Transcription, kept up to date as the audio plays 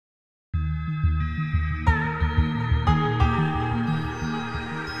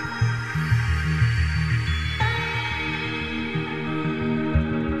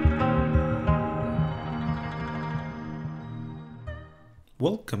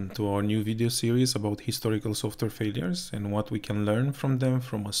Welcome to our new video series about historical software failures and what we can learn from them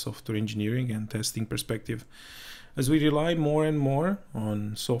from a software engineering and testing perspective. As we rely more and more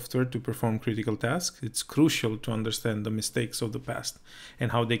on software to perform critical tasks, it's crucial to understand the mistakes of the past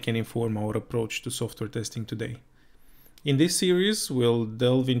and how they can inform our approach to software testing today. In this series, we'll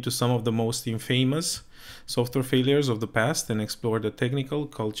delve into some of the most infamous software failures of the past and explore the technical,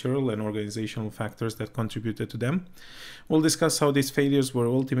 cultural, and organizational factors that contributed to them. We'll discuss how these failures were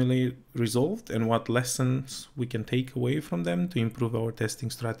ultimately resolved and what lessons we can take away from them to improve our testing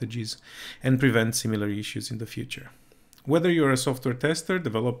strategies and prevent similar issues in the future. Whether you're a software tester,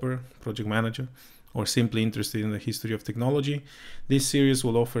 developer, project manager, or simply interested in the history of technology, this series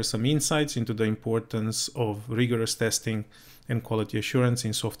will offer some insights into the importance of rigorous testing and quality assurance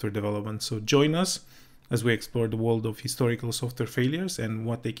in software development. So join us as we explore the world of historical software failures and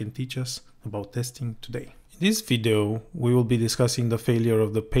what they can teach us about testing today. In this video, we will be discussing the failure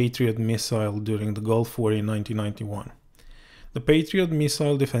of the Patriot missile during the Gulf War in 1991. The Patriot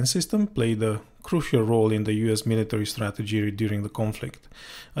Missile Defense System played a crucial role in the US military strategy during the conflict,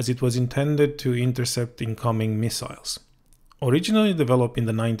 as it was intended to intercept incoming missiles. Originally developed in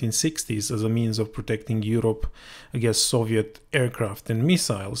the 1960s as a means of protecting Europe against Soviet aircraft and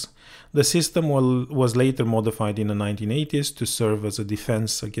missiles, the system was later modified in the 1980s to serve as a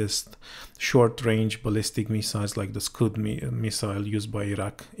defense against short-range ballistic missiles like the Scud missile used by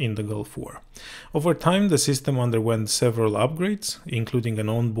Iraq in the Gulf War. Over time, the system underwent several upgrades, including an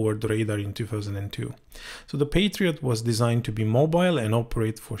onboard radar in 2002. So the Patriot was designed to be mobile and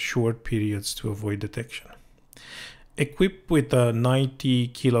operate for short periods to avoid detection. Equipped with a 90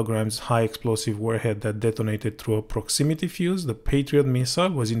 kilograms high explosive warhead that detonated through a proximity fuse, the Patriot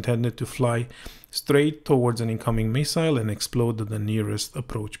missile was intended to fly straight towards an incoming missile and explode at the nearest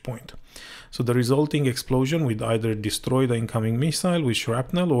approach point. So the resulting explosion would either destroy the incoming missile with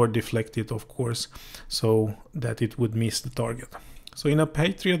shrapnel or deflect it, of course, so that it would miss the target. So in a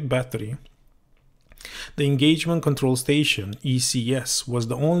Patriot battery, the Engagement Control Station, ECS, was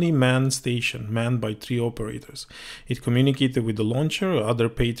the only manned station manned by 3 operators. It communicated with the launcher, other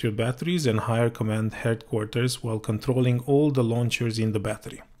Patriot batteries, and higher command headquarters while controlling all the launchers in the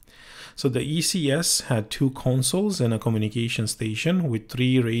battery. So the ECS had 2 consoles and a communication station with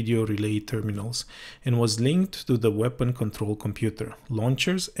 3 radio relay terminals and was linked to the weapon control computer,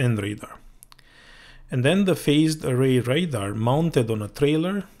 launchers, and radar. And then the phased array radar mounted on a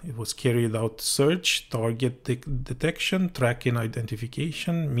trailer. It was carried out search, target detection, tracking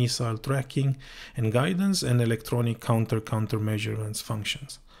identification, missile tracking and guidance, and electronic countermeasurements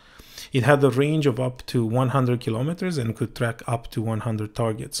functions. It had a range of up to 100 kilometers and could track up to 100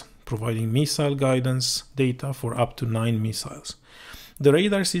 targets, providing missile guidance data for up to 9 missiles. The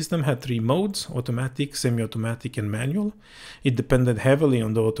radar system had 3 modes: automatic, semi-automatic, and manual. It depended heavily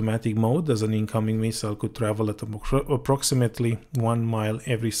on the automatic mode, as an incoming missile could travel at approximately 1 mile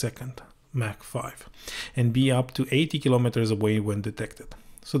every second, Mach 5, and be up to 80 kilometers away when detected.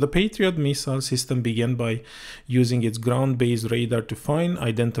 So the Patriot missile system began by using its ground-based radar to find,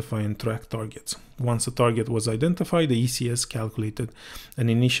 identify, and track targets. Once a target was identified, the ECS calculated an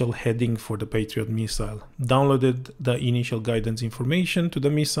initial heading for the Patriot missile, downloaded the initial guidance information to the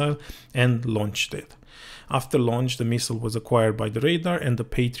missile, and launched it. After launch, the missile was acquired by the radar, and the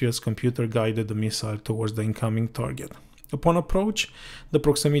Patriot's computer guided the missile towards the incoming target. Upon approach, the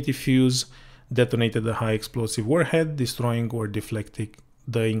proximity fuse detonated a high explosive warhead, destroying or deflecting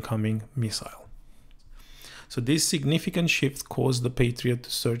the incoming missile. So this significant shift caused the Patriot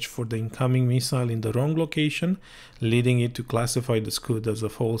to search for the incoming missile in the wrong location, leading it to classify the Scud as a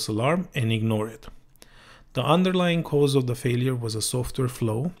false alarm and ignore it. The underlying cause of the failure was a software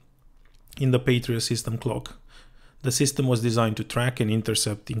flaw in the Patriot system clock. The system was designed to track and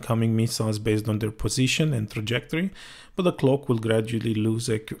intercept incoming missiles based on their position and trajectory, but the clock will gradually lose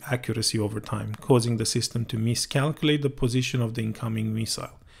accuracy over time, causing the system to miscalculate the position of the incoming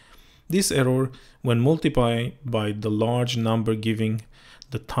missile. This error, when multiplied by the large number giving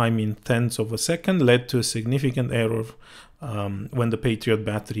the time in tenths of a second, led to a significant error when the Patriot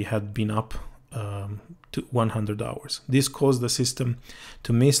battery had been up to 100 hours. This caused the system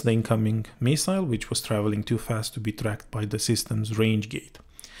to miss the incoming missile, which was traveling too fast to be tracked by the system's range gate.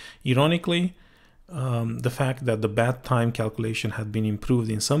 Ironically, the fact that the bad time calculation had been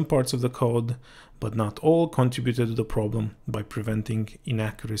improved in some parts of the code, but not all, contributed to the problem by preventing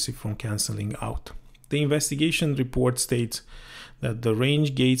inaccuracy from cancelling out. The investigation report states that the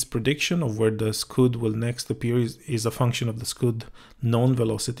range gate's prediction of where the Scud will next appear is a function of the Scud known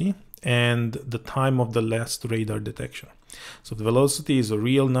velocity and the time of the last radar detection. So the velocity is a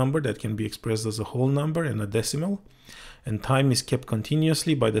real number that can be expressed as a whole number and a decimal, and time is kept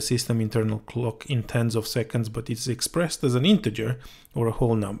continuously by the system internal clock in tens of seconds, but it's expressed as an integer or a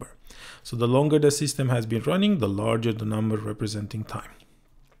whole number. So the longer the system has been running, the larger the number representing time.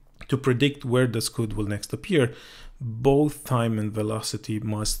 To predict where the scud will next appear, both time and velocity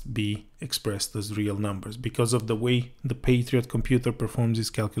must be expressed as real numbers. Because of the way the Patriot computer performs its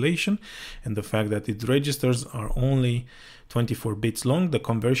calculation and the fact that its registers are only 24 bits long, the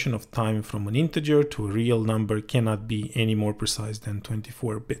conversion of time from an integer to a real number cannot be any more precise than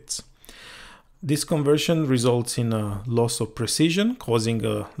 24 bits. This conversion results in a loss of precision, causing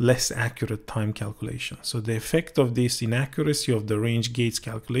a less accurate time calculation. So the effect of this inaccuracy of the range gates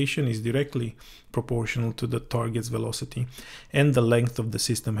calculation is directly proportional to the target's velocity and the length of the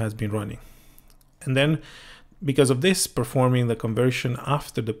system has been running. And then, because of this, performing the conversion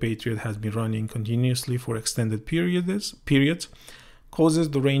after the Patriot has been running continuously for extended periods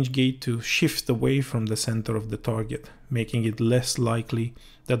causes the range gate to shift away from the center of the target, making it less likely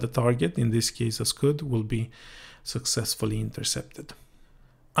that the target, in this case a scud, will be successfully intercepted.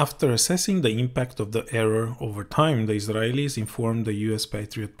 After assessing the impact of the error over time, the Israelis informed the US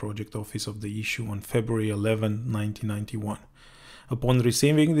Patriot Project Office of the issue on February 11, 1991. Upon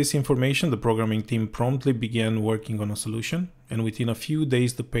receiving this information, the programming team promptly began working on a solution, and within a few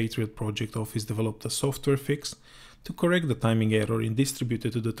days the Patriot Project Office developed a software fix to correct the timing error and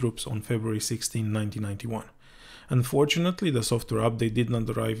distributed to the troops on February 16, 1991. Unfortunately, the software update did not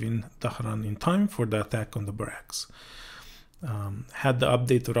arrive in Tehran in time for the attack on the barracks. Had the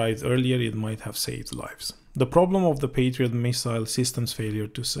update arrived earlier, it might have saved lives. The problem of the Patriot missile system's failure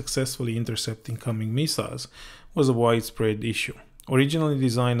to successfully intercept incoming missiles was a widespread issue. Originally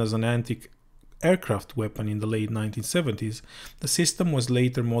designed as an anti-aircraft weapon in the late 1970s, the system was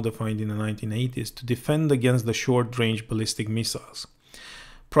later modified in the 1980s to defend against the short-range ballistic missiles.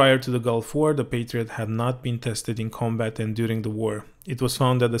 Prior to the Gulf War, the Patriot had not been tested in combat, and during the war, it was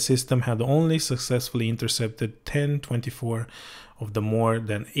found that the system had only successfully intercepted 10-24 of the more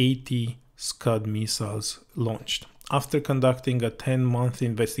than 80 Scud missiles launched. After conducting a 10-month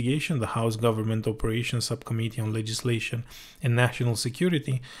investigation, the House Government Operations Subcommittee on Legislation and National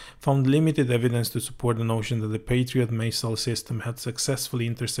Security found limited evidence to support the notion that the Patriot missile system had successfully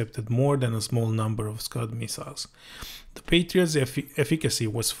intercepted more than a small number of Scud missiles. The Patriot's efficacy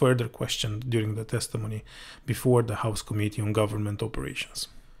was further questioned during the testimony before the House Committee on Government Operations.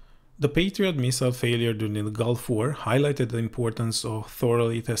 The Patriot missile failure during the Gulf War highlighted the importance of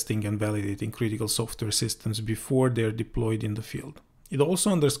thoroughly testing and validating critical software systems before they are deployed in the field. It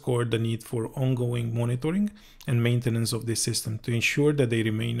also underscored the need for ongoing monitoring and maintenance of this system to ensure that they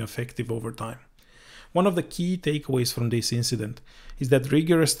remain effective over time. One of the key takeaways from this incident is that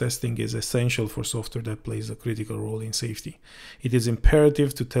rigorous testing is essential for software that plays a critical role in safety. It is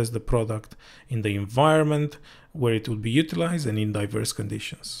imperative to test the product in the environment where it will be utilized and in diverse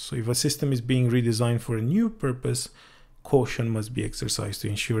conditions. So if a system is being redesigned for a new purpose, caution must be exercised to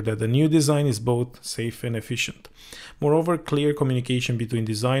ensure that the new design is both safe and efficient. Moreover, clear communication between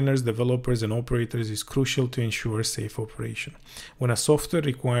designers, developers, and operators is crucial to ensure safe operation. When a software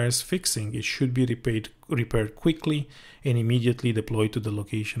requires fixing, it should be repaired quickly and immediately deployed to the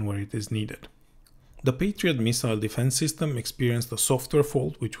location where it is needed. The Patriot Missile Defense System experienced a software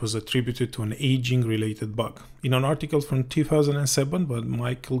fault which was attributed to an aging-related bug. In an article from 2007 by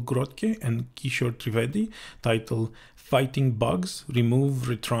Michael Grotke and Kishore Trivedi titled "Fighting Bugs, Remove,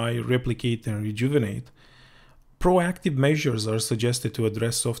 Retry, Replicate and Rejuvenate," proactive measures are suggested to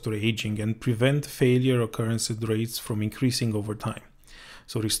address software aging and prevent failure occurrence rates from increasing over time.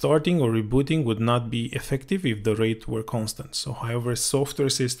 So restarting or rebooting would not be effective if the rate were constant. So however, software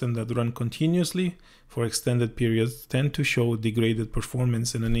systems that run continuously for extended periods tend to show degraded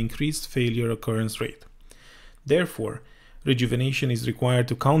performance and an increased failure occurrence rate. Therefore, rejuvenation is required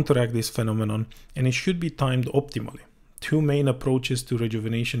to counteract this phenomenon, and it should be timed optimally. Two main approaches to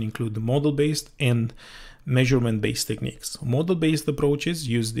rejuvenation include the model-based and measurement-based techniques. Model-based approaches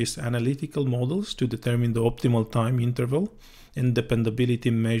use these analytical models to determine the optimal time interval and dependability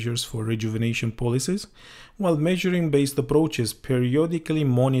measures for rejuvenation policies, while measuring-based approaches periodically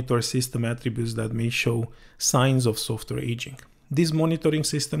monitor system attributes that may show signs of software aging. This monitoring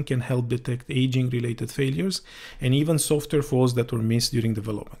system can help detect aging-related failures and even software faults that were missed during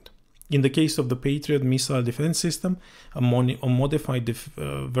development. In the case of the Patriot Missile Defense System, a modified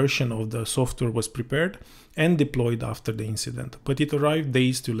version of the software was prepared and deployed after the incident, but it arrived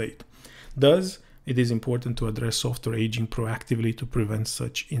days too late. Thus, it is important to address software aging proactively to prevent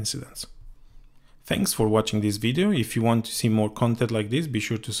such incidents. Thanks for watching this video. If you want to see more content like this, be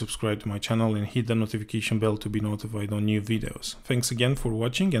sure to subscribe to my channel and hit the notification bell to be notified on new videos. Thanks again for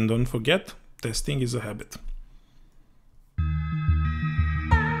watching, and don't forget, testing is a habit.